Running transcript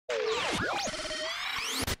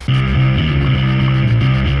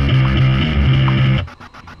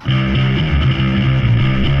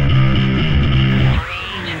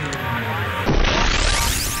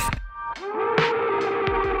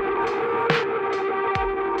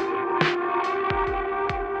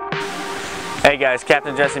Hey guys,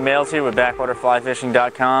 Captain Jesse Males here with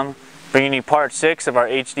BackwaterFlyFishing.com, bringing you part 6 of our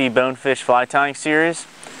HD Bonefish fly tying series.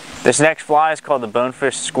 This next fly is called the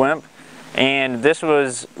Bonefish Squimp, and this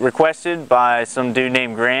was requested by some dude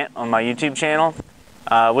named Grant on my YouTube channel.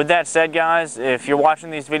 With that said guys, if you're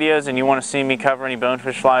watching these videos and you want to see me cover any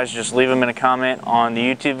bonefish flies, just leave them in a comment on the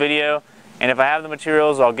YouTube video, and if I have the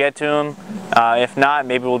materials I'll get to them. If not,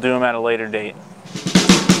 maybe we'll do them at a later date.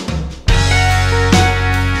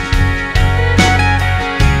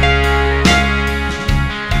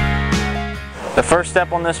 The first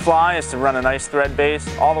step on this fly is to run a nice thread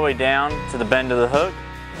base all the way down to the bend of the hook.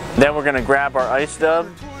 Then we're going to grab our ice dub,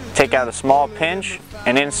 take out a small pinch,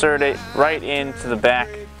 and insert it right into the back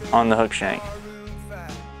on the hook shank.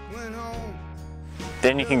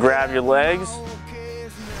 Then you can grab your legs,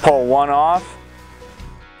 pull one off,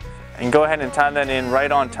 and go ahead and tie that in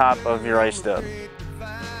right on top of your ice dub.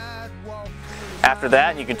 After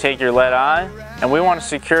that, you can take your lead eye, and we want to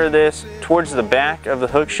secure this towards the back of the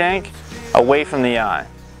hook shank, away from the eye.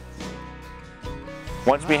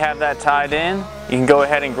 Once we have that tied in, you can go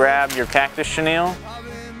ahead and grab your cactus chenille,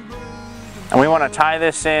 and we want to tie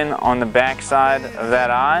this in on the back side of that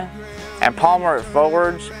eye and palmer it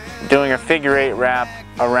forwards, doing a figure 8 wrap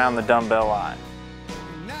around the dumbbell eye.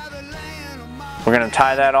 We're going to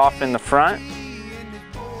tie that off in the front.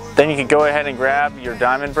 Then you can go ahead and grab your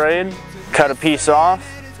diamond braid, cut a piece off,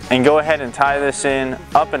 and go ahead and tie this in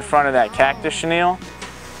up in front of that cactus chenille.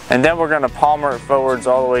 And then we're going to palmer it forwards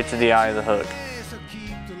all the way to the eye of the hook.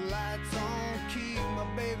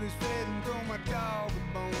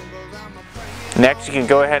 Next, you can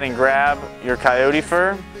go ahead and grab your coyote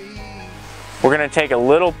fur. We're going to take a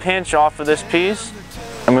little pinch off of this piece,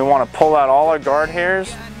 and we want to pull out all our guard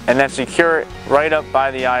hairs and then secure it right up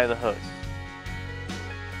by the eye of the hook.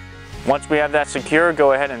 Once we have that secure,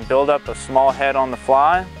 go ahead and build up a small head on the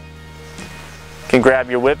fly. You can grab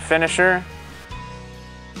your whip finisher,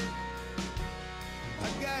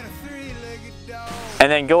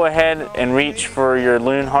 and then go ahead and reach for your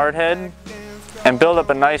loon hardhead and build up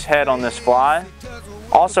a nice head on this fly,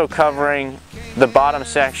 also covering the bottom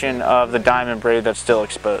section of the diamond braid that's still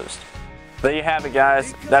exposed. There you have it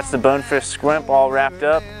guys, that's the Bonefish Squimp all wrapped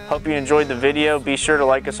up. Hope you enjoyed the video. Be sure to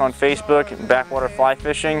like us on Facebook, Backwater Fly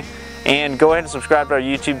Fishing, and go ahead and subscribe to our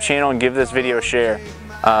YouTube channel and give this video a share.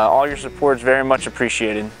 All your support is very much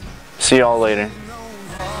appreciated. See y'all later.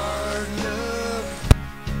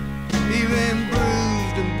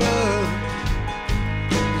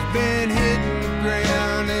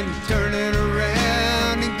 Turning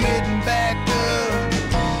around and getting back up.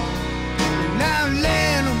 Now I'm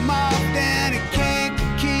laying them off down at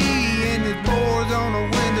Kankakee, and there's boards on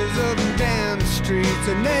the windows up and down the streets,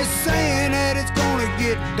 and they're saying that it's gonna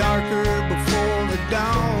get darker